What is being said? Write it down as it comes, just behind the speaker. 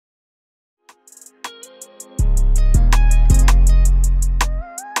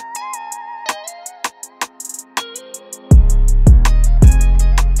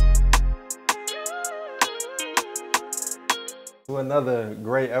another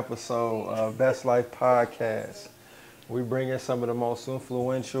great episode of Best Life Podcast. We bring in some of the most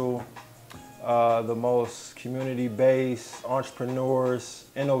influential, the most community-based entrepreneurs,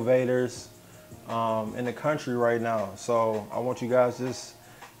 innovators in the country right now. So I want you guys just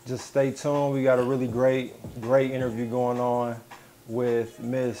stay tuned. We got a really great interview going on with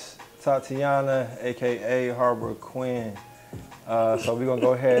Miss Tatiana, aka Harbor Quinn. So we're gonna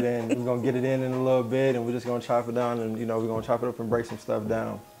go ahead and we're gonna get it in a little bit, and we're just gonna chop it down, and we're gonna chop it up and break some stuff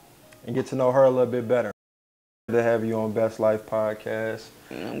down, and get to know her a little bit better. To have you on Best Life Podcast.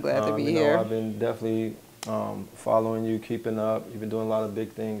 I'm glad to be here. I've been definitely following you, keeping up. You've been doing a lot of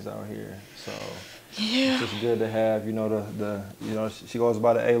big things out here, so yeah, it's just good to have. She goes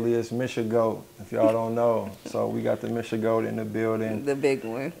by the alias Nicold, if y'all don't know. So we got the Nicold in the building, the big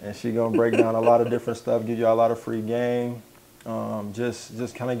one, and she gonna break down a lot of different stuff, give y'all a lot of free game.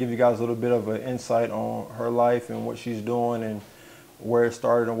 Just kind of give you guys a little bit of an insight on her life and what she's doing and where it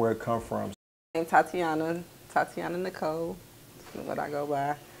started and where it come from. I'm Tatiana Nicold, that's what I go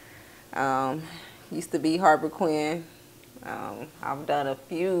by. Used to be Harbor Quinn. I've done a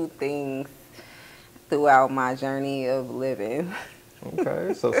few things throughout my journey of living.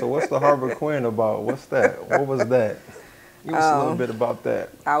 Okay, so what's the Harbor Quinn about? What's that? What was that? Give us a little bit about that.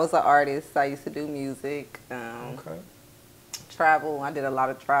 I was an artist. I used to do music. Okay. Travel. I did a lot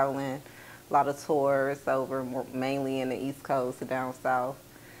of traveling, a lot of tours over mainly in the East Coast, down south.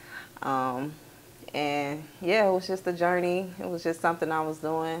 And yeah, it was just a journey. It was just something I was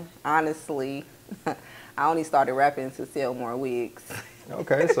doing. Honestly, I only started rapping to sell more wigs.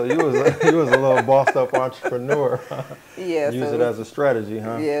 Okay, so you was a little bossed up entrepreneur. Yeah. Use it as a strategy,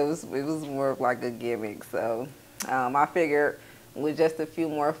 huh? Yeah, it was more of like a gimmick. So I figured with just a few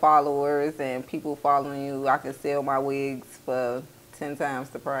more followers and people following you, I could sell my wigs for 10 times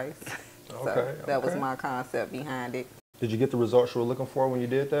the price. Okay, so that was my concept behind it. Did you get the results you were looking for when you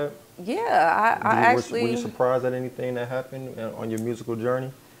did that? Yeah, I actually... Were you surprised at anything that happened on your musical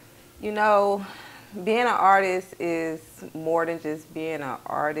journey? You know, being an artist is more than just being an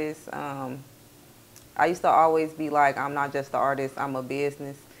artist. I used to always be like, I'm not just an artist, I'm a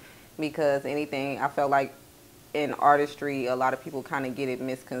business. Because anything, I felt like in artistry, a lot of people kind of get it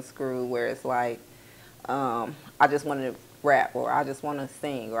misconstrued, where it's like, I just want to rap, or I just want to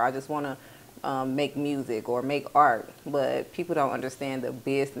sing, or I just want to make music or make art. But people don't understand the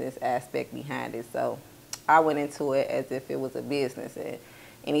business aspect behind it. So I went into it as if it was a business, and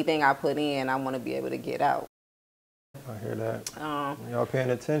anything I put in, I want to be able to get out. I hear that. Y'all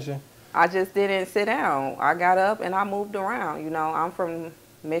paying attention? I just didn't sit down. I got up and I moved around. I'm from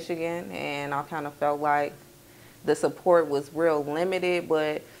Michigan, and I kind of felt like the support was real limited,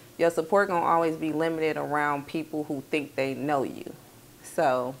 but your support gonna always be limited around people who think they know you.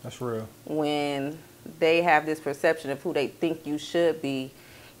 So that's real. When they have this perception of who they think you should be,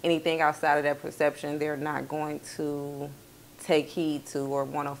 anything outside of that perception, they're not going to take heed to or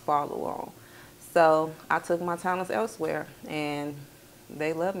want to follow on. So I took my talents elsewhere, and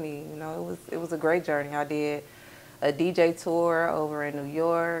they loved me. It was a great journey. I did a DJ tour over in New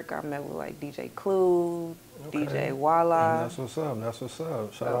York. I met with like DJ Clue, okay. DJ Walla. And that's what's up. That's what's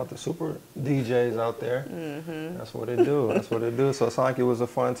up. Shout out to super DJs out there. Mm-hmm. That's what they do. That's what they do. So it sounds like it was a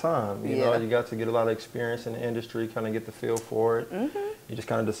fun time. You know, you got to get a lot of experience in the industry, kind of get the feel for it. Mm-hmm. You just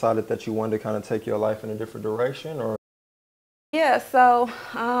kind of decided that you wanted to kind of take your life in a different direction, or? Yeah. So,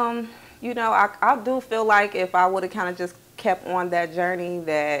 I do feel like if I would have kind of just kept on that journey,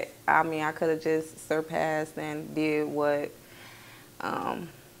 that I could have just surpassed and did what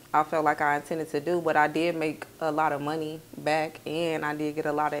I felt like I intended to do. But I did make a lot of money back, and I did get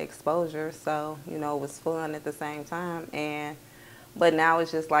a lot of exposure. So it was fun at the same time. But now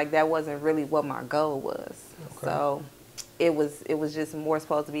it's just like that wasn't really what my goal was. Okay. So it was just more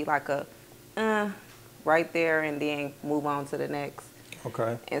supposed to be like a right there, and then move on to the next.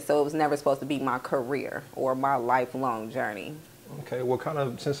 Okay. And so it was never supposed to be my career or my lifelong journey. Okay. Well,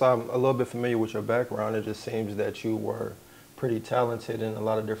 since I'm a little bit familiar with your background, it just seems that you were pretty talented in a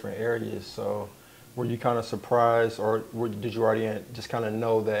lot of different areas. So were you kind of surprised, or did you already just kind of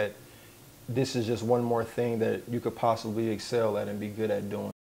know that this is just one more thing that you could possibly excel at and be good at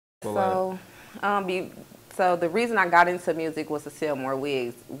doing? So the reason I got into music was to sell more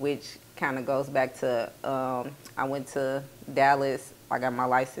wigs, which kind of goes back to I went to Dallas. I got my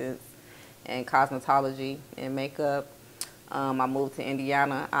license in cosmetology and makeup. I moved to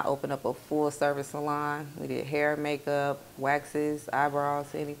Indiana. I opened up a full-service salon. We did hair, makeup, waxes,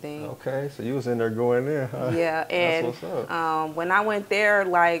 eyebrows, anything. Okay, so you was in there going in, huh? Yeah, and that's what's up. When I went there,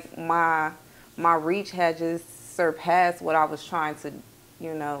 like my reach had just surpassed what I was trying to,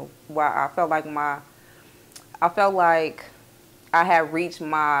 I felt like I had reached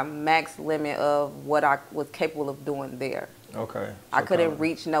my max limit of what I was capable of doing there. Okay. So I couldn't kinda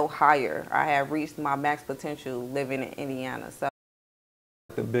reach no higher. I had reached my max potential living in Indiana. So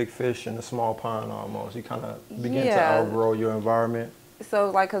the big fish in the small pond almost. You kind of begin to yeah, outgrow your environment. so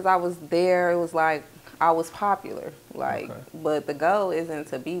like, cause I was there, it was like I was popular. Like, Okay. but the goal isn't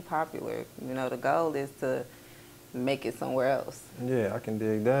to be popular. You know, the goal is to make it somewhere else. Yeah, I can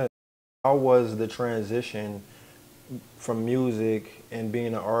dig that. How was the transition from music and being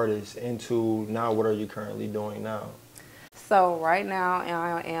an artist into now what are you currently doing now? So right now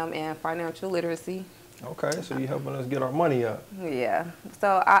I am in financial literacy. Okay, so you helping us get our money up. Yeah.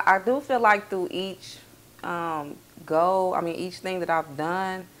 So I do feel like through each goal, I mean, each thing that I've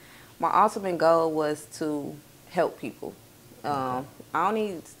done, my ultimate goal was to help people. Okay. I don't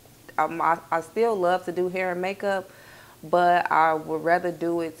need, I still love to do hair and makeup, but I would rather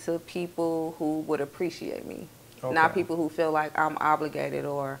do it to people who would appreciate me, not Okay. people who feel like I'm obligated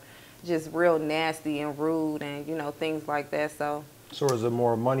or just real nasty and rude and, you know, things like that. So is it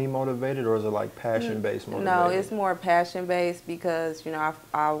more money motivated or is it like passion based No, motivated? it's more passion based because, you know,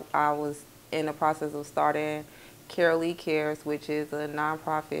 I was in the process of starting Carolee Cares, which is a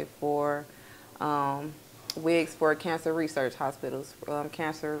nonprofit for wigs for cancer research hospitals,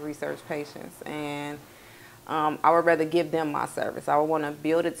 cancer research patients. And I would rather give them my service. I would want to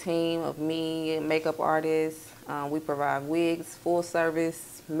build a team of me, makeup artists. We provide wigs, full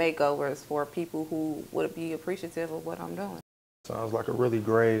service makeovers for people who would be appreciative of what I'm doing. Sounds like a really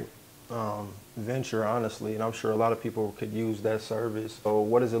great venture, honestly, and I'm sure a lot of people could use that service. So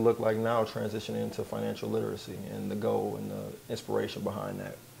what does it look like now transitioning into financial literacy and the goal and the inspiration behind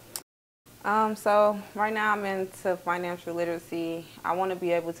that? So right now I'm into financial literacy. I want to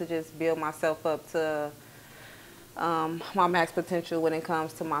be able to just build myself up to my max potential when it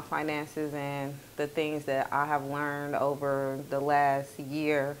comes to my finances and the things that I have learned over the last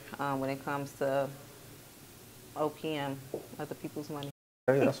year when it comes to OPM, other people's money.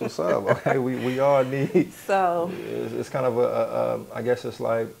 Hey, that's what's up. Okay, we all need. So It's kind of I guess it's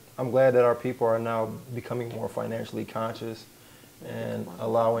like I'm glad that our people are now becoming more financially conscious and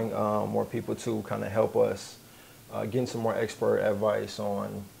allowing more people to kind of help us getting some more expert advice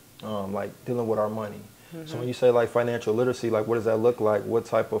on like dealing with our money. So when you say like financial literacy, like what does that look like? What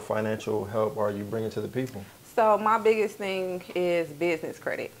type of financial help are you bringing to the people? So my biggest thing is business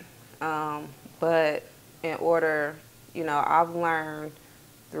credit. But in order, you know, I've learned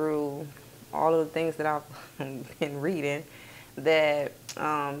through all of the things that I've been reading that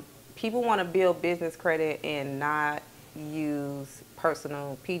people want to build business credit and not use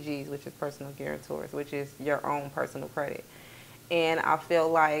personal PGs, which is personal guarantors, which is your own personal credit. And I feel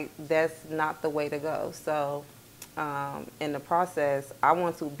like that's not the way to go. So in the process, I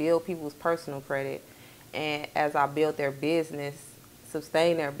want to build people's personal credit. And as I build their business,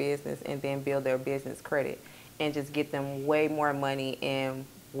 sustain their business, and then build their business credit and just get them way more money and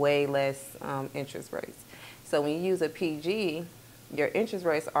way less interest rates. So when you use a PG, your interest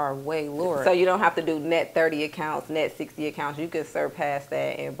rates are way lower. So you don't have to do net 30 accounts, net 60 accounts. You can surpass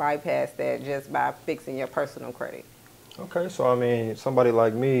that and bypass that just by fixing your personal credit. Okay, so I mean, somebody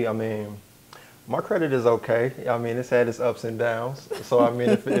like me, I mean, my credit is okay. I mean, it's had its ups and downs. So I mean,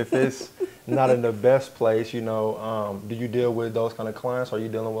 if it's not in the best place, you know, do you deal with those kind of clients? Are you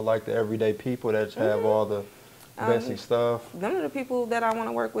dealing with like the everyday people that have all the basic stuff? Them are the people that I want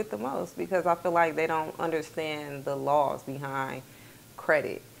to work with the most because I feel like they don't understand the laws behind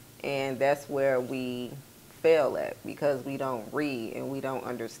credit. And that's where we fail at because we don't read and we don't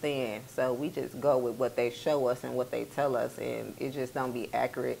understand. So we just go with what they show us and what they tell us, and it just don't be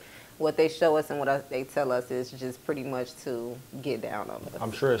accurate. What they show us and what they tell us is just pretty much to get down on us.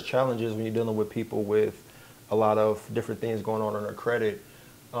 I'm sure it's challenges when you're dealing with people with a lot of different things going on in their credit.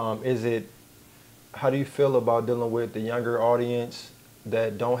 How do you feel about dealing with the younger audience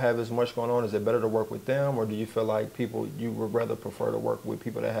that don't have as much going on? Is it better to work with them, or do you feel like you would rather prefer to work with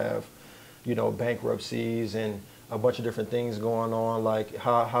people that have, you know, bankruptcies and a bunch of different things going on? Like,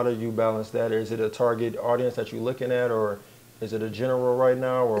 how do you balance that? Is it a target audience that you're looking at, or is it a general right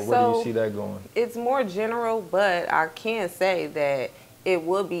now, or where do you see that going? It's more general, but I can say that it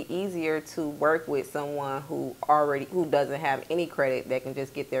would be easier to work with someone who doesn't have any credit that can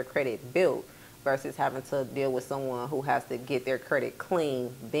just get their credit built versus having to deal with someone who has to get their credit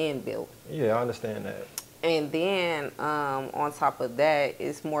clean, then built. Yeah, I understand that. And then on top of that,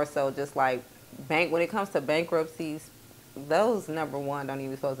 it's more so just like when it comes to bankruptcies, those number one don't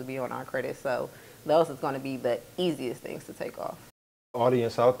even supposed to be on our credit. So those is going to be the easiest things to take off.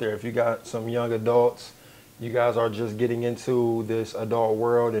 Audience out there, if you got some young adults, you guys are just getting into this adult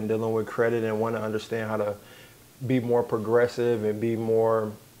world and dealing with credit and want to understand how to be more progressive and be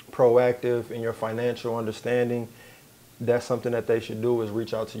more proactive in your financial understanding, that's something that they should do, is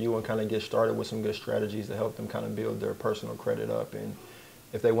reach out to you and kind of get started with some good strategies to help them kind of build their personal credit up. And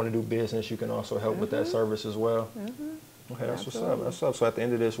if they want to do business, you can also help with that service as well. Okay, that's what's up. That's up. So at the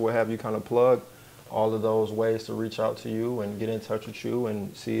end of this, we'll have you kind of plug all of those ways to reach out to you and get in touch with you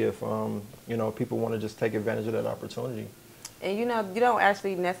and see if you know, people want to just take advantage of that opportunity. And you know, you don't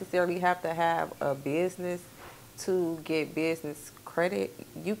actually necessarily have to have a business to get business credit.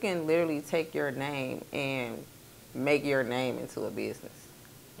 You can literally take your name and make your name into a business.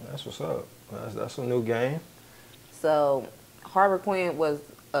 That's what's up. That's a new game. So Harbor Quinn was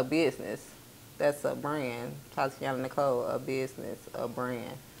a business. That's a brand. Tatiana, Nicold, a business, a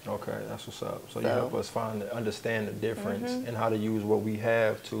brand. Okay, that's what's up. So you help us understand the difference and how to use what we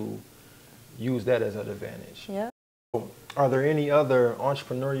have to use that as an advantage. Yeah. Are there any other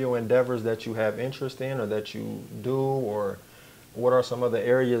entrepreneurial endeavors that you have interest in or that you do, or what are some other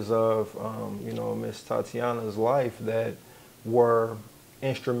areas of, you know, Miss Tatiana's life that were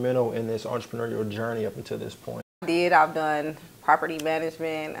instrumental in this entrepreneurial journey up until this point? I've done property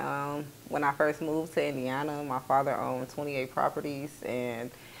management. When I first moved to Indiana, my father owned 28 properties, and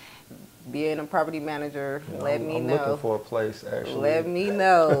being a property manager, I'm looking for a place, actually. Let me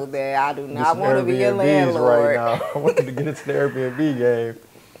know that I do not want to be a landlord. Right now. I want to get into the Airbnb game.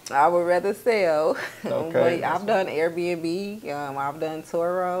 I would rather sell. Okay. But I've done Airbnb. I've done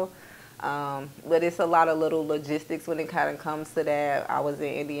Turo. But it's a lot of little logistics when it kind of comes to that. I was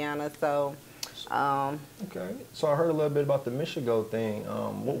in Indiana, so. Okay. So I heard a little bit about the Michigo thing.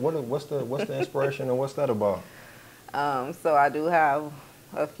 What's the inspiration and what's that about? So I do have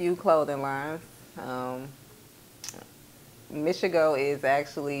a few clothing lines. Michigo is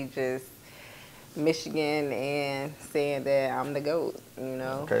actually just Michigan and saying that I'm the GOAT, you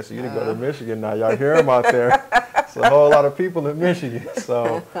know. Okay, so you didn't go to Michigan now. Y'all hear them out there. It's a whole lot of people in Michigan,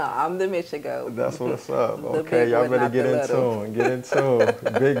 so. I'm the Michigo. That's what's up. Okay, y'all better get in tune. Get in tune.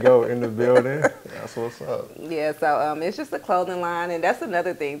 Big GOAT in the building. That's what's up. Yeah, so it's just a clothing line, and that's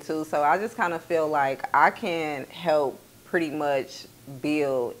another thing too. So I just kind of feel like I can help pretty much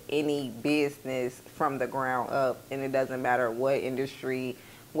build any business from the ground up, and it doesn't matter what industry,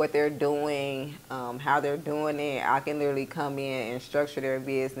 what they're doing, how they're doing it. I can literally come in and structure their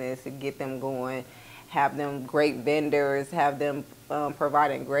business and get them going, have them great vendors, have them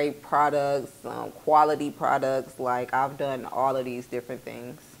providing great products, quality products. Like, I've done all of these different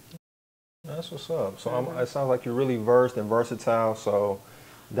things. That's what's up. So it sounds like you're really versed and versatile. So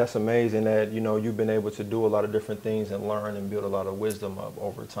that's amazing that, you know, you've been able to do a lot of different things and learn and build a lot of wisdom up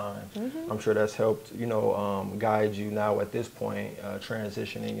over time. I'm sure that's helped, you know, guide you now at this point,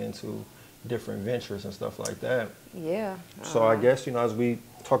 transitioning into different ventures and stuff like that. Yeah. So I guess, you know, as we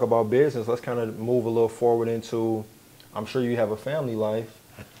talk about business, let's kind of move a little forward into, I'm sure you have a family life.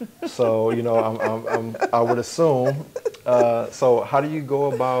 So, you know, I would assume. So how do you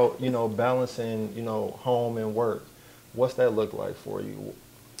go about, you know, balancing, you know, home and work? What's that look like for you?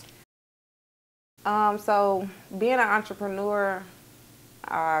 So being an entrepreneur,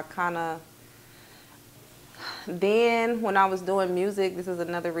 then when I was doing music, this is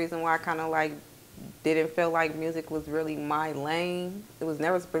another reason why I kind of like didn't feel like music was really my lane. It was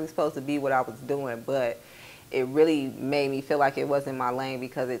never really supposed to be what I was doing, but it really made me feel like it wasn't my lane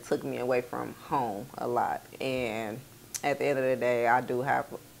because it took me away from home a lot. And at the end of the day, I do have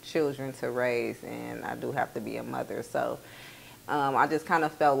children to raise, and I do have to be a mother. So I just kind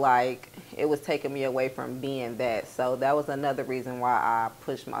of felt like it was taking me away from being that. So that was another reason why I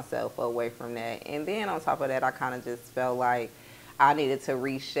pushed myself away from that. And then on top of that, I kind of just felt like I needed to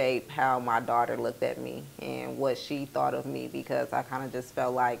reshape how my daughter looked at me and what she thought of me, because I kind of just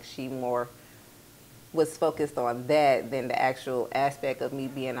felt like she more was focused on that than the actual aspect of me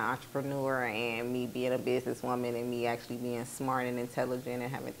being an entrepreneur and me being a businesswoman and me actually being smart and intelligent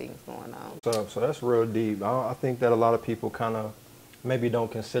and having things going on. So that's real deep. I think that a lot of people kind of maybe don't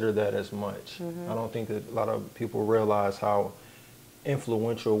consider that as much. I don't think that a lot of people realize how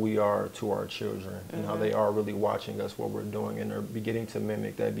influential we are to our children and how they are really watching us, what we're doing, and they're beginning to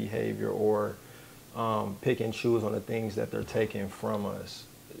mimic that behavior or pick and choose on the things that they're taking from us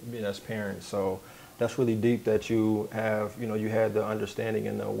as parents. So that's really deep that you have, you know, you had the understanding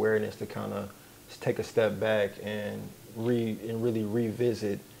and the awareness to kind of take a step back and really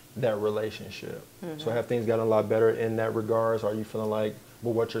revisit that relationship. So have things gotten a lot better in that regards? Are you feeling like,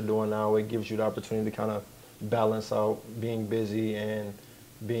 well, what you're doing now, it gives you the opportunity to kind of balance out being busy and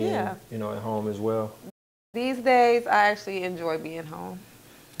being, you know, at home as well? These days, I actually enjoy being home.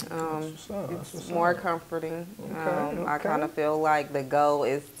 It's more comforting. I kind of feel like the goal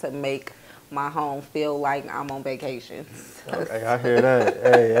is to make my home feel like I'm on vacation. Okay, I hear that.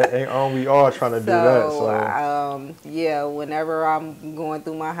 Hey, aren't we all trying to do that? So yeah, whenever I'm going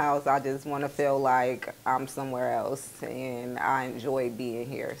through my house, I just want to feel like I'm somewhere else, and I enjoy being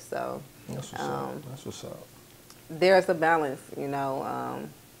here. So that's what's up. That's what's up. There's a balance,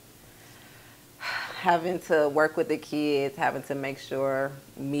 having to work with the kids, having to make sure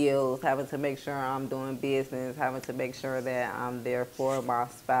meals, having to make sure I'm doing business, having to make sure that I'm there for my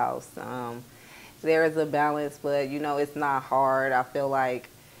spouse. There is a balance, but it's not hard. I feel like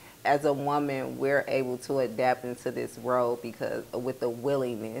as a woman, we're able to adapt into this role because with the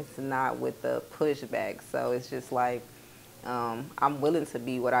willingness, not with the pushback. So it's just like I'm willing to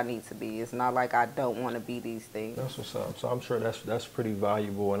be what I need to be. It's not like I don't want to be these things. That's what's up. So I'm sure that's pretty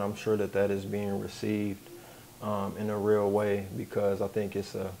valuable, and I'm sure that is being received in a real way, because I think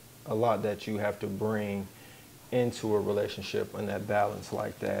it's a lot that you have to bring into a relationship and that balance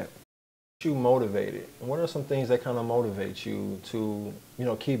like that. You motivated. What are some things that kind of motivate you to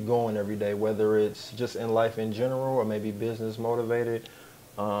keep going every day, whether it's just in life in general or maybe business motivated?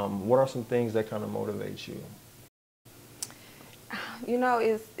 What are some things that kind of motivate you?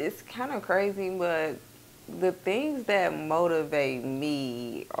 It's kind of crazy, but the things that motivate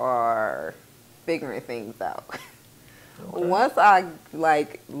me are figuring things out. Okay. Once I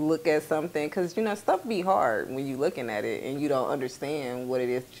look at something, because stuff be hard when you looking at it and you don't understand what it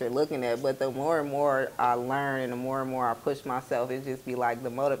is that you're looking at. But the more and more I learn and the more and more I push myself, it just be like the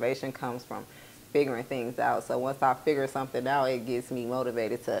motivation comes from figuring things out. So once I figure something out, it gets me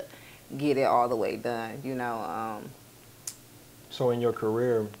motivated to get it all the way done. So in your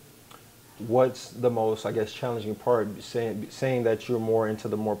career, what's the most, I guess, challenging part? Saying that you're more into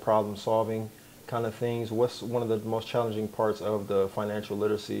the more problem solving kind of things. What's one of the most challenging parts of the financial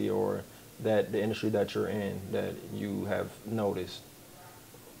literacy or that the industry that you're in that you have noticed?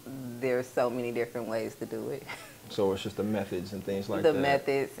 There's so many different ways to do it. So it's just the methods and things like that. The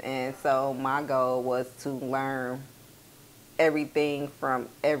methods, and so my goal was to learn everything from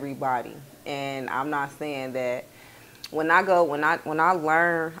everybody. And I'm not saying that when I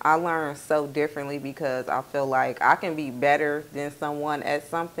learn, I learn so differently because I feel like I can be better than someone at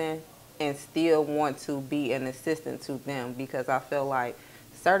something and still want to be an assistant to them, because I feel like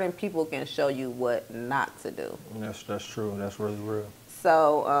certain people can show you what not to do. And that's true. That's really real.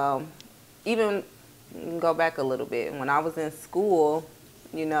 So even go back a little bit. When I was in school,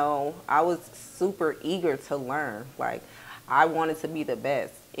 I was super eager to learn. Like, I wanted to be the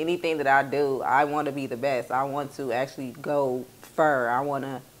best. Anything that I do, I want to be the best. I want to actually go far.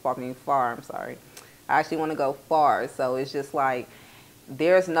 I'm sorry. I actually want to go far. So it's just like,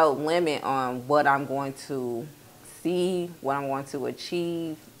 there's no limit on what I'm going to see, what I'm going to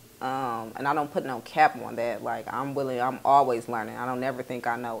achieve. And I don't put no cap on that. Like, I'm always learning. I don't ever think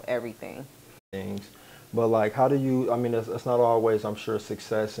I know everything. But like, how do you, it's not always, I'm sure,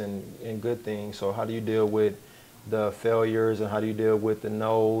 success and good things. So how do you deal with the failures, and how do you deal with the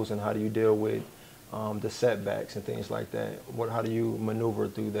no's, and how do you deal with the setbacks and things like that? How do you maneuver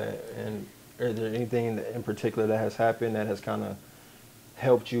through that? And is there anything in particular that has happened that has kind of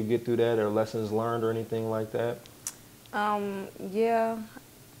helped you get through that, or lessons learned or anything like that? Yeah,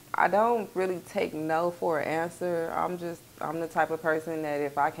 I don't really take no for an answer. I'm the type of person that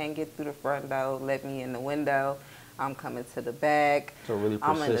if I can't get through the front door, let me in the window. I'm coming to the back. So really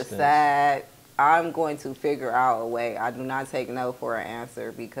persistent. I'm in the side. I'm going to figure out a way. I do not take no for an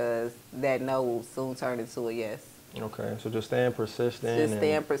answer, because that no will soon turn into a yes. Okay, so just staying persistent. Just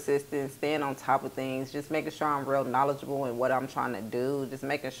staying persistent, staying on top of things, just making sure I'm real knowledgeable in what I'm trying to do, just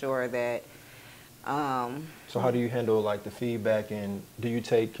making sure that... So how do you handle like the feedback, and do you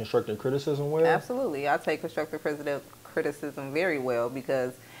take constructive criticism well? Absolutely. I take constructive criticism very well,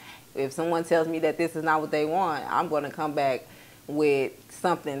 because if someone tells me that this is not what they want, I'm going to come back with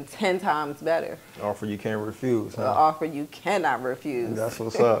something 10 times better. Offer you can't refuse, huh? An offer you cannot refuse. That's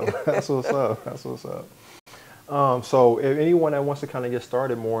what's up. That's what's up. That's what's up. So if anyone that wants to kind of get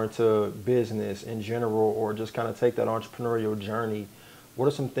started more into business in general, or just kind of take that entrepreneurial journey, what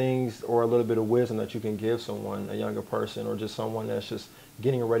are some things or a little bit of wisdom that you can give someone, a younger person, or just someone that's just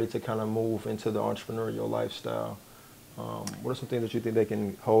getting ready to kind of move into the entrepreneurial lifestyle? What are some things that you think they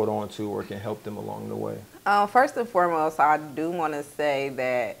can hold on to or can help them along the way? First and foremost, I do want to say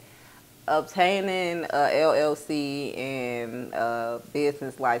that obtaining a LLC and a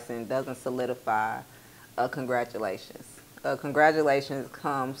business license doesn't solidify a congratulations. Congratulations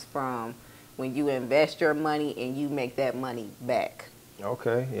comes from when you invest your money and you make that money back.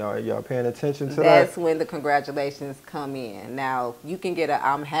 Okay, y'all paying attention to that? That's when the congratulations come in. Now, you can get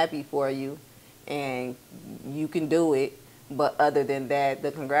I'm happy for you, and you can do it, But other than that,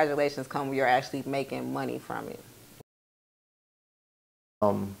 the congratulations come when you're actually making money from it.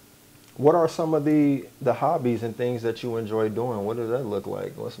 What are some of the hobbies and things that you enjoy doing? What does that look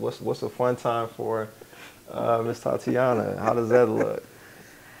like? What's a fun time for Miss Tatiana? How does that look?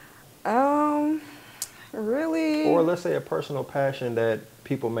 Really? Or let's say a personal passion that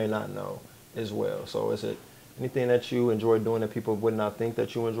people may not know as well. So is it anything that you enjoy doing that people would not think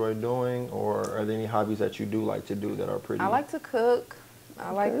that you enjoy doing, or are there any hobbies that you do like to do that are pretty? I like to cook.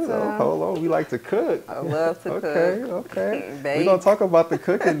 I like to. Hold on, we like to cook. I love to Okay, cook. okay. Bake. We're gonna talk about the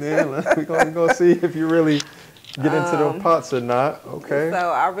cooking then. We're gonna go see if you really get into them pots or not. Okay.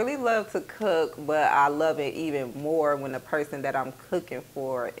 So I really love to cook, but I love it even more when the person that I'm cooking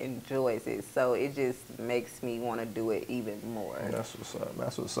for enjoys it. So it just makes me want to do it even more. That's what's up.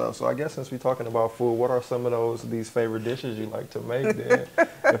 That's what's up. So I guess since we're talking about food, what are some of these favorite dishes you like to make then?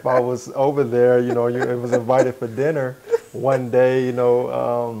 If I was over there, you was invited for dinner one day,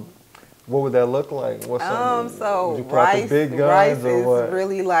 what would that look like? What's So would you pull out the big guns rice or is what?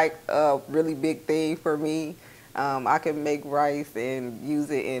 really like a really big thing for me. I can make rice and use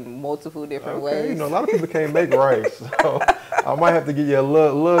it in multiple different ways. A lot of people can't make rice, so I might have to give you a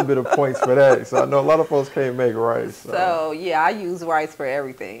little bit of points for that. So I know a lot of folks can't make rice. So yeah, I use rice for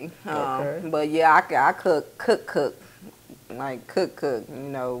everything. But yeah, I cook, like cook.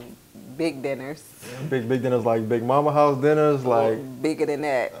 Big dinners. Big dinners like Big Mama house dinners, like bigger than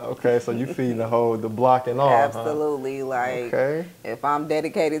that. Okay, so you feeding the block and all. Absolutely, huh? like okay. If I'm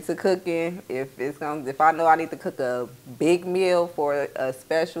dedicated to cooking, if I know I need to cook a big meal for a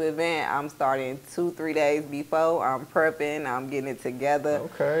special event, I'm starting 2-3 days before. I'm prepping, I'm getting it together.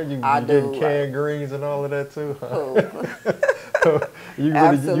 Okay, you getting canned greens and all of that too. Huh? you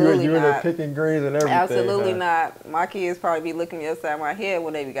Absolutely you in not. there picking greens and everything. Absolutely huh? not. My kids probably be looking me upside my head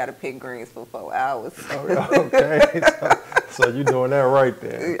when they got to pick greens for 4 hours. Okay, so you doing that right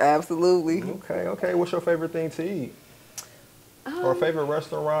there. Absolutely. Okay. What's your favorite thing to eat? Or a favorite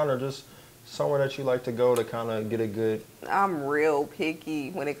restaurant, or just somewhere that you like to go to kind of get a good... I'm real picky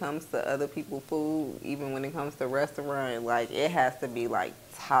when it comes to other people's food, even when it comes to restaurant. Like, it has to be like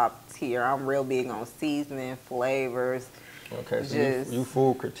top tier. I'm real big on seasoning, flavors. Okay, so you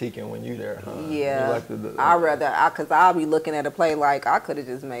food critiquing when you there, huh? Yeah. You like because I'll be looking at a plate like, I could have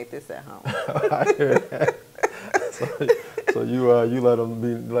just made this at home. I hear that. So you let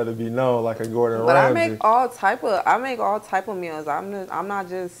it be known like a Gordon Ramsay. But I make all type of meals. I'm not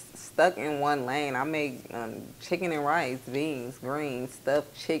just stuck in one lane. I make chicken and rice, beans, greens,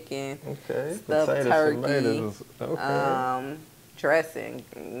 stuffed chicken, stuffed potatoes, turkey, tomatoes. Okay. Dressing.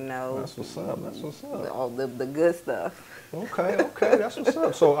 That's what's up. All the good stuff. Okay, that's what's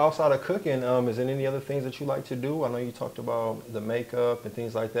up. So outside of cooking, is there any other things that you like to do? I know you talked about the makeup and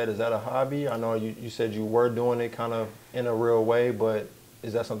things like that. Is that a hobby? I know you said you were doing it kind of in a real way, but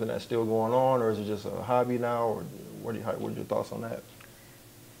is that something that's still going on, or is it just a hobby now, or what are your thoughts on that?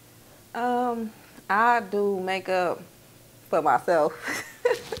 I do makeup for myself.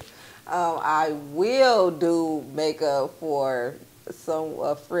 I will do makeup for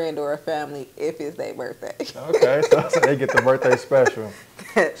a friend or a family if it's their birthday. Okay, so they get the birthday special.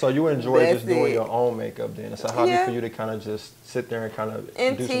 So you enjoy just doing your own makeup then? It's a hobby for you to kind of just sit there and kind of do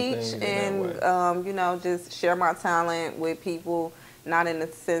some things teach and just share my talent with people, not in the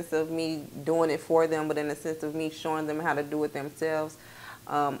sense of me doing it for them, but in the sense of me showing them how to do it themselves.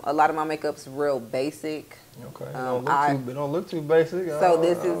 A lot of my makeup's real basic. Okay, it don't look too basic. So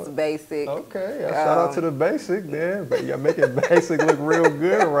this is basic. Okay, shout out to the basic then. But you're making basic look real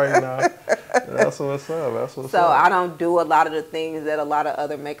good right now. That's what's up. So I don't do a lot of the things that a lot of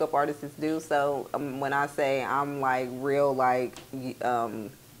other makeup artists do. So when I say I'm like real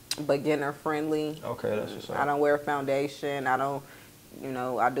beginner friendly. Okay, that's what's up. I don't wear foundation. I don't.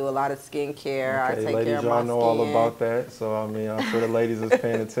 I do a lot of skincare. Okay, I take ladies, care of my y'all know all about that. So, I'm sure the ladies is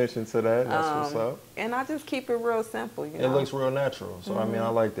paying attention to that. That's what's up. And I just keep it real simple, It looks real natural. So, I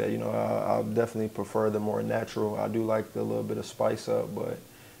like that. I definitely prefer the more natural. I do like the little bit of spice up, but,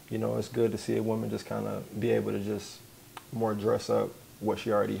 it's good to see a woman just kind of be able to just more dress up what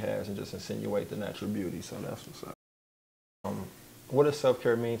she already has and just insinuate the natural beauty. So, that's what's up. What does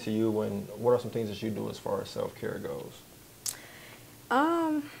self-care mean to you, and what are some things that you do as far as self-care goes?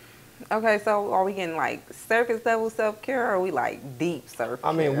 Okay, so are we getting like surface level self-care, or are we like deep self-care?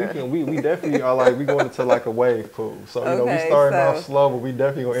 I mean, we definitely are like, we going into like a wave pool. So, we starting off slow, but we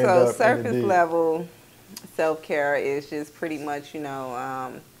definitely going to end up in the deep. So surface level self-care is just pretty much,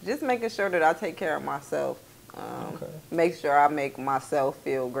 just making sure that I take care of myself. Make sure I make myself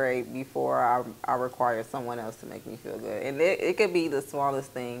feel great before I require someone else to make me feel good. And it could be the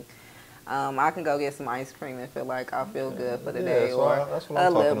smallest thing. I can go get some ice cream and feel like I feel good for the Yeah, day, or that's what a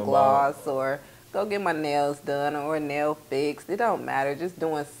I'm talking lip about. gloss, or go get my nails done or a nail fixed. It don't matter. Just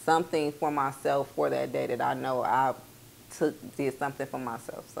doing something for myself for that day that I know I did something for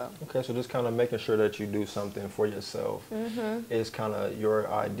myself. So. Okay, so just kind of making sure that you do something for yourself is kind of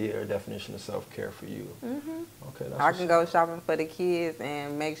your idea or definition of self-care for you. Okay, that's I what's can up. go shopping for the kids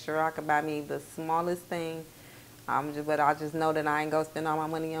and make sure I can buy me the smallest thing. But I just know that I ain't gonna spend all my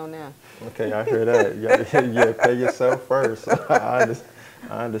money on them. Okay, I hear that. Yeah, pay yourself first. I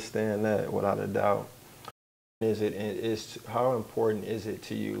understand that without a doubt. Is how important is it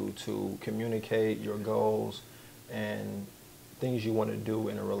to you to communicate your goals and things you want to do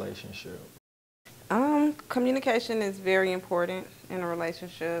in a relationship? Communication is very important in a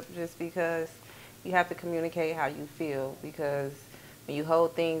relationship just because you have to communicate how you feel, because when you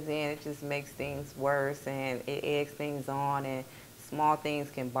hold things in, it just makes things worse and it eggs things on, and small things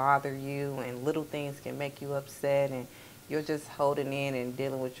can bother you and little things can make you upset, and you're just holding in and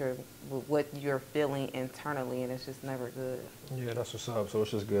dealing with with what you're feeling internally, and it's just never good. Yeah, that's what's up. So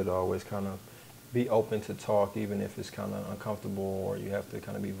it's just good to always kind of be open to talk, even if it's kind of uncomfortable or you have to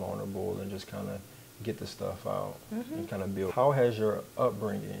kind of be vulnerable and just kind of get the stuff out and kind of build. How has your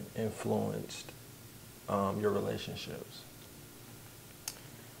upbringing influenced your relationships?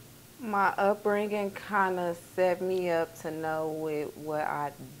 My upbringing kind of set me up to know what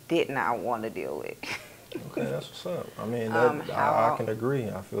I did not want to deal with. Okay, that's what's up. I mean, How I can agree.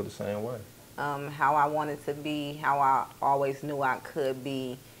 I feel the same way. how I wanted to be, how I always knew I could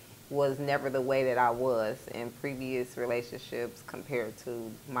be, was never the way that I was in previous relationships compared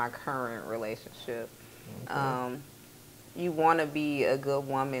to my current relationship. Okay. You want to be a good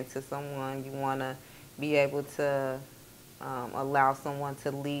woman to someone. You want to be able to allow someone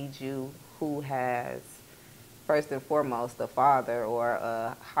to lead you who has, first and foremost, a father or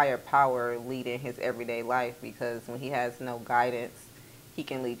a higher power leading his everyday life, because when he has no guidance, he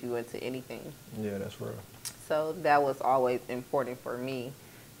can lead you into anything. Yeah, that's real. So that was always important for me,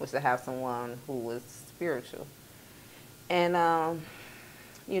 was to have someone who was spiritual. And,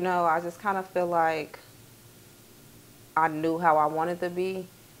 I just kind of feel like I knew how I wanted to be.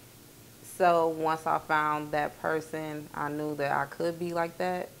 So once I found that person, I knew that I could be like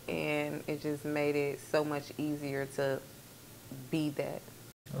that, and it just made it so much easier to be that.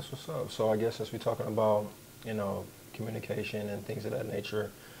 That's what's up. So I guess as we're talking about, communication and things of that nature,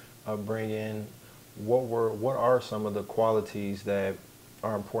 upbringing, what are some of the qualities that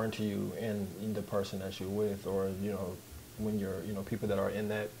are important to you in the person that you're with, or when you're people that are in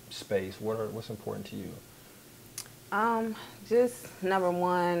that space? What's important to you? Just number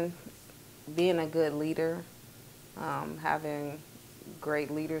one, being a good leader, having great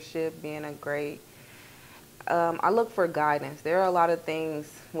leadership, being a great. I look for guidance. There are a lot of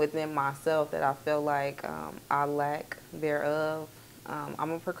things within myself that I feel like I lack thereof.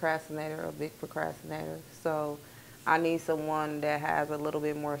 I'm a procrastinator, a big procrastinator. So I need someone that has a little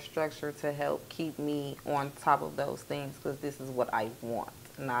bit more structure to help keep me on top of those things, because this is what I want,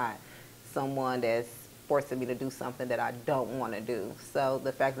 not someone that's forcing me to do something that I don't want to do. So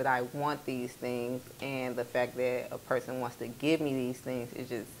the fact that I want these things and the fact that a person wants to give me these things, it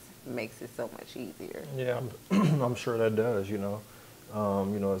just makes it so much easier. Yeah, I'm sure that does.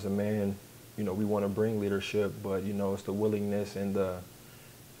 As a man, we want to bring leadership, but it's the willingness and the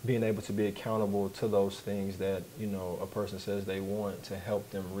being able to be accountable to those things that a person says they want, to help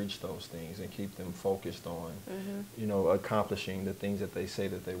them reach those things and keep them focused on accomplishing the things that they say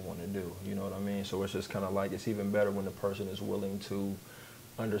that they want to do. You know what I mean? So it's just kind of like, it's even better when the person is willing to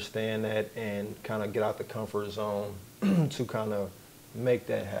understand that and kind of get out the comfort zone to kind of make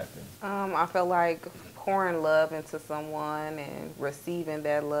that happen. I feel like pouring love into someone and receiving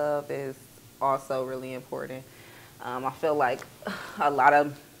that love is also really important. I feel like a lot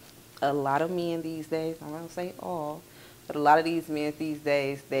of men these days, I'm gonna say all, but a lot of these men these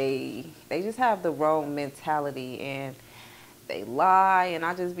days, they just have the wrong mentality, and they lie. And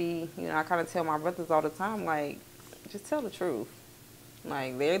I just I kind of tell my brothers all the time, like, just tell the truth.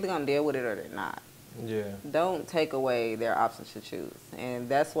 Like, they're either gonna deal with it or they're not. Yeah. Don't take away their options to choose. And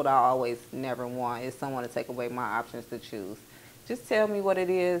that's what I always never want, is someone to take away my options to choose. Just tell me what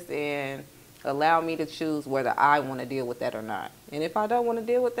it is and allow me to choose whether I want to deal with that or not. And if I don't want to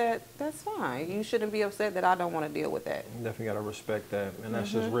deal with that, that's fine. You shouldn't be upset that I don't want to deal with that. You definitely got to respect that. And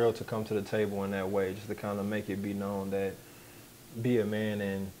that's just real to come to the table in that way, just to kind of make it be known that be a man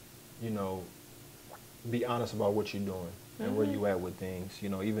and, be honest about what you're doing and where you at with things.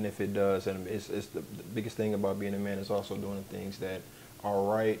 Even if it does, and it's the biggest thing about being a man is also doing the things that are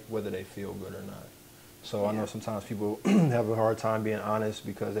right, whether they feel good or not. So I know sometimes people have a hard time being honest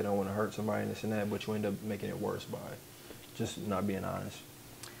because they don't want to hurt somebody and this and that, but you end up making it worse by just not being honest.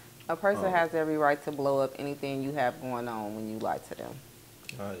 A person has every right to blow up anything you have going on when you lie to them.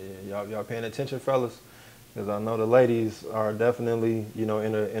 Yeah, y'all paying attention, fellas? Because I know the ladies are definitely, you know,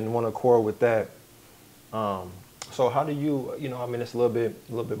 in one accord with that. So how do you, you know, I mean, it's a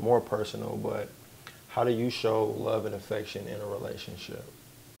little bit more personal, but how do you show love and affection in a relationship?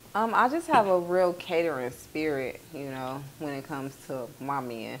 I just have a real catering spirit, you know, when it comes to my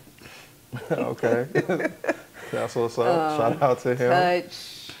men. Okay. That's what's up. Shout out to him.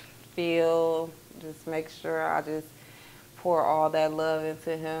 Touch, feel, just make sure I just pour all that love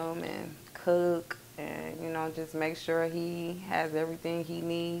into him and cook and, you know, just make sure he has everything he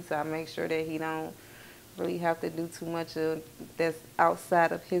needs. I make sure that he don't really have to do too much of that's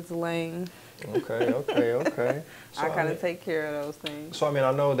outside of his lane. Okay. So, I kind of take care of those things. So, I mean,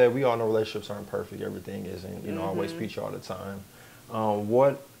 I know that we all know relationships aren't perfect. Everything isn't, you know, always peach all the time.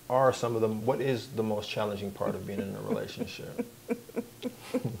 What is the most challenging part of being in a relationship?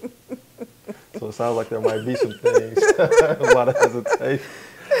 So it sounds like there might be some things, a lot of hesitation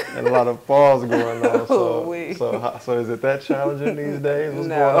and a lot of pause going on. So is it that challenging these days? What's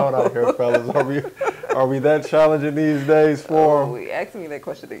going on out here, fellas? Are we that challenging these days for them? Ask me that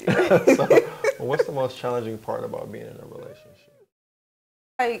question again. So, what's the most challenging part about being in a relationship?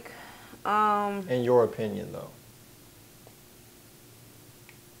 Like, in your opinion, though.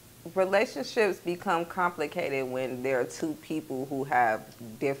 Relationships become complicated when there are two people who have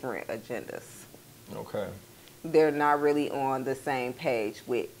different agendas. Okay. They're not really on the same page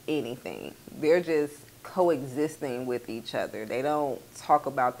with anything. They're just coexisting with each other. They don't talk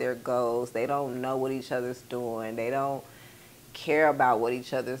about their goals. They don't know what each other's doing. They don't care about what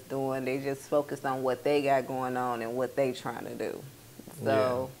each other's doing. They just focus on what they got going on and what they trying to do.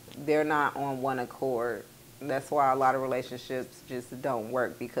 So they're not on one accord. That's why a lot of relationships just don't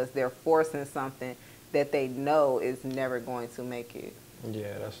work, because they're forcing something that they know is never going to make it.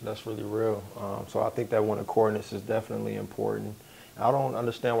 Yeah, that's really real. So I think that one accordness is definitely important. I don't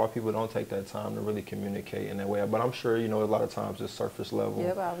understand why people don't take that time to really communicate in that way, but I'm sure, you know, a lot of times it's surface level.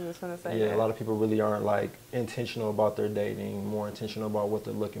 Yeah, but I was just going to say that. Yeah, a lot of people really aren't like intentional about their dating, more intentional about what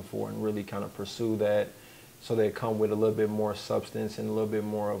they're looking for, and really kind of pursue that, so they come with a little bit more substance and a little bit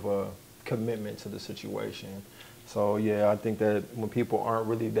more of a commitment to the situation. So yeah, I think that when people aren't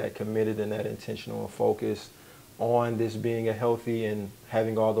really that committed and that intentional and focused on this being a healthy and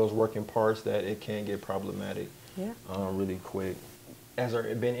having all those working parts, that it can get problematic really quick. Has there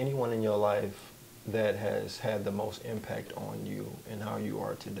been anyone in your life that has had the most impact on you and how you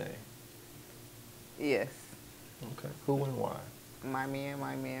are today? Yes. Okay. Who and why? My man.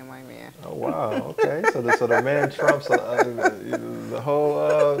 Oh wow. Okay. So the man trumps the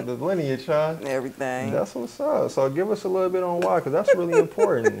whole the lineage, huh? Everything. That's what's up. So give us a little bit on why, because that's really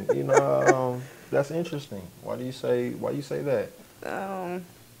important. You know, that's interesting. Why do you say that?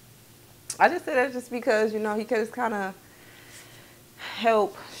 I just say that just because, you know, he could just kind of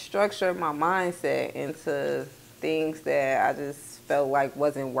help structure my mindset into things that I just felt like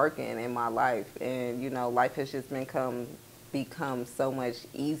wasn't working in my life, and you know, life has just become so much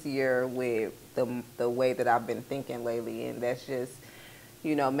easier with the way that I've been thinking lately, and that's just,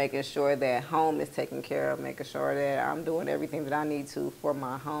 you know, making sure that home is taken care of, making sure that I'm doing everything that I need to for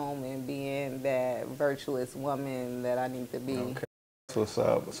my home, and being that virtuous woman that I need to be. Okay. That's what's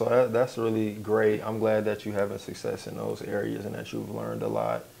up. So that's really great. I'm glad that you're having success in those areas and that you've learned a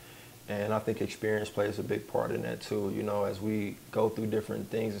lot. And I think experience plays a big part in that too. You know, as we go through different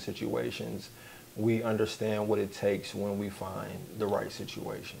things and situations, we understand what it takes when we find the right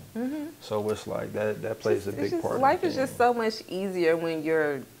situation. Mm-hmm. So it's like that plays a big part. Life is just so much easier when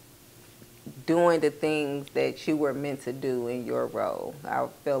you're doing the things that you were meant to do in your role. I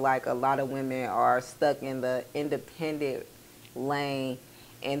feel like a lot of women are stuck in the independent lane,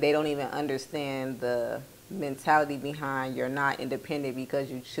 and they don't even understand the mentality behind you're not independent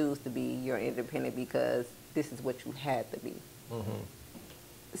because you choose to be. You're independent because this is what you had to be. Mm-hmm.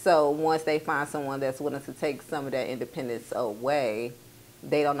 So once they find someone that's willing to take some of that independence away,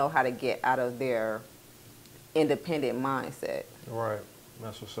 they don't know how to get out of their independent mindset. Right.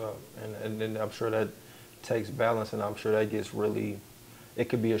 That's what's up. And then I'm sure that takes balance, and I'm sure that gets really, it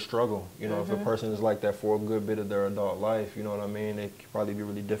could be a struggle. You know, if a person is like that for a good bit of their adult life, you know what I mean? It could probably be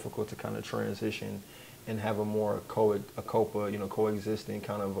really difficult to kind of transition and have a more coexisting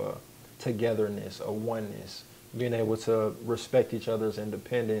kind of a togetherness, a oneness, being able to respect each other's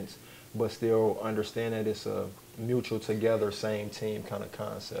independence, but still understand that it's a mutual together, same team kind of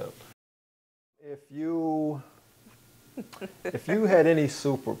concept. If you had any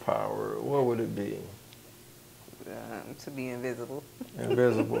superpower, what would it be? To be invisible.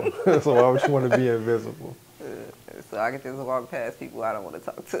 Invisible. So why would you want to be invisible? So I can just walk past people I don't want to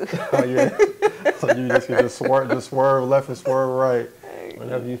talk to. Oh yeah. So you just can just swerve left and swerve right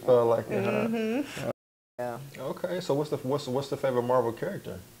whenever you feel like it. Mm-hmm. Yeah. Okay. So what's the favorite Marvel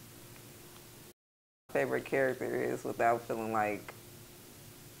character? Favorite character is without feeling like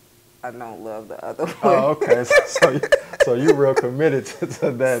I don't love the other one. Oh, okay. So you're real committed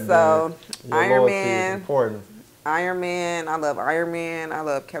to that. So Iron loyalty Man. is important. Iron Man. I love Iron Man. I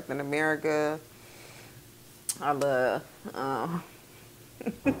love Captain America. I love.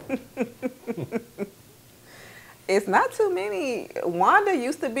 It's not too many. Wanda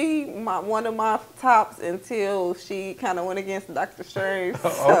used to be one of my tops until she kind of went against Doctor Strange. So.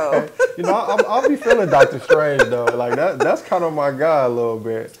 Okay. You know, I'll be feeling Doctor Strange though. Like that's kind of my guy a little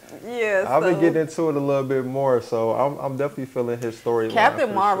bit. Yeah. I've been getting into it a little bit more, so I'm definitely feeling his story.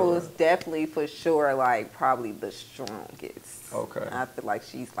 Captain Marvel is definitely for sure like probably the strongest. Okay. I feel like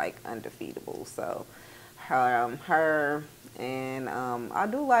she's like undefeatable. So her and I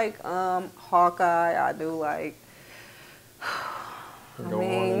do like Hawkeye. I do like. Go on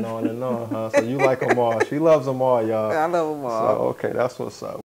and on and on, huh? So you like them all. She loves them all, y'all. I love them all. So, okay, that's what's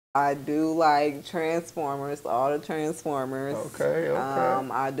up. I do like Transformers, all the Transformers. Okay.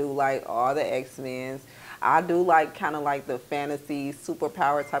 I do like all the X-Men. I do like kind of like the fantasy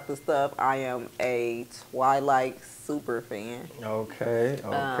superpower type of stuff. I am a Twilight super fan. Okay.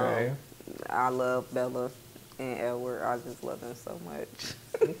 I love Bella and Edward. I just love them so much.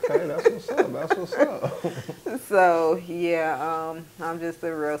 Okay, that's what's up. So yeah, I'm just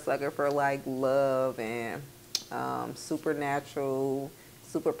a real sucker for like love and supernatural,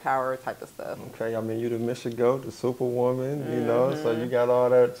 superpower type of stuff. Okay, I mean you the Mission Goat, the Superwoman, you know, so you got all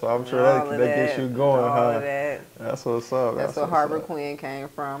that. So I'm sure that gets you going, all huh? Of that. That's what's up. That's where Harley Quinn came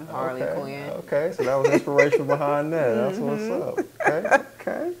from. Harley okay. Quinn. Okay, so that was inspiration behind that. That's what's up.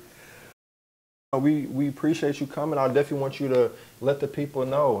 Okay. We appreciate you coming. I definitely want you to let the people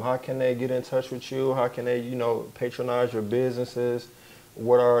know how can they get in touch with you. How can they, patronize your businesses?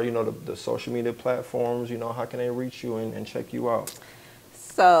 What are, the social media platforms? How can they reach you and check you out?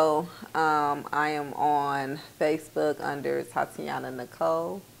 So I am on Facebook under Tatiana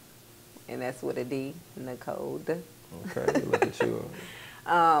Nicold, and that's with a D, Nicold. Okay, look at you.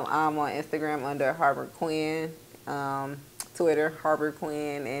 I'm on Instagram under Harvard Quinn. Twitter, Harvard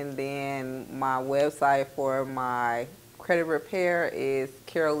Quinn, and then my website for my credit repair is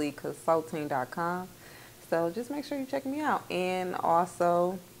caroleeconsulting.com. So just make sure you check me out. And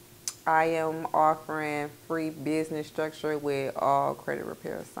also, I am offering free business structure with all credit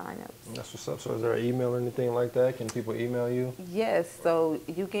repair signups. That's what's up. So is there an email or anything like that? Can people email you? Yes, so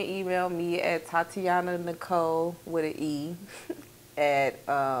you can email me at Tatiana Nicold with an E at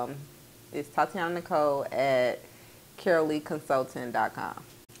it's Tatiana Nicold at caroleeconsulting.com.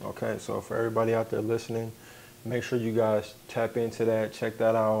 Okay, so for everybody out there listening, make sure you guys tap into that, check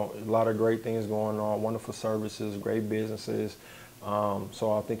that out. A lot of great things going on, wonderful services, great businesses.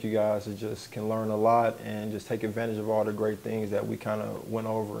 So I think you guys just can learn a lot and just take advantage of all the great things that we kind of went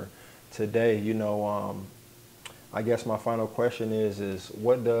over today. I guess my final question is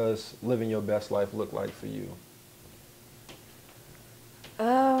what does living your best life look like for you?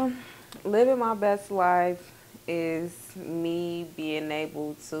 Living my best life is me being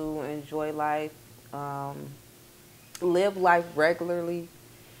able to enjoy life, live life regularly,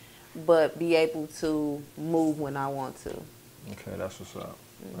 but be able to move when I want to. Okay, that's what's up.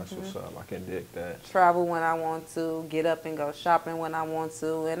 That's what's up. I can dig that. Travel when I want to, get up and go shopping when I want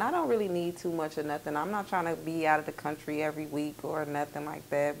to, and I don't really need too much of nothing. I'm not trying to be out of the country every week or nothing like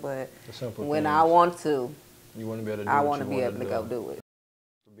that, but when I want to, you want to be able to do I want to be able to go do it.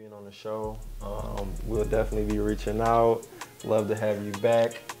 For being on the show, we'll definitely be reaching out. Love to have you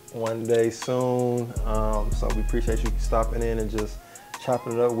back one day soon. So we appreciate you stopping in and just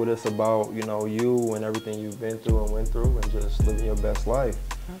chopping it up with us about you and everything you've been through and went through and just living your best life.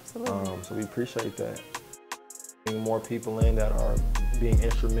 Absolutely. So we appreciate that. Bringing more people in that are being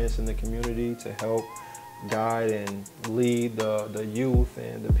instruments in the community to help guide and lead the youth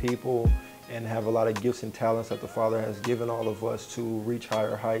and the people, and have a lot of gifts and talents that the Father has given all of us to reach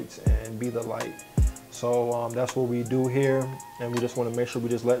higher heights and be the light. So that's what we do here, and we just want to make sure we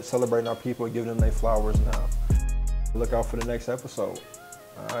just celebrate our people and give them their flowers now. Look out for the next episode.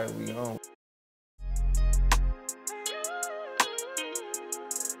 All right, we on.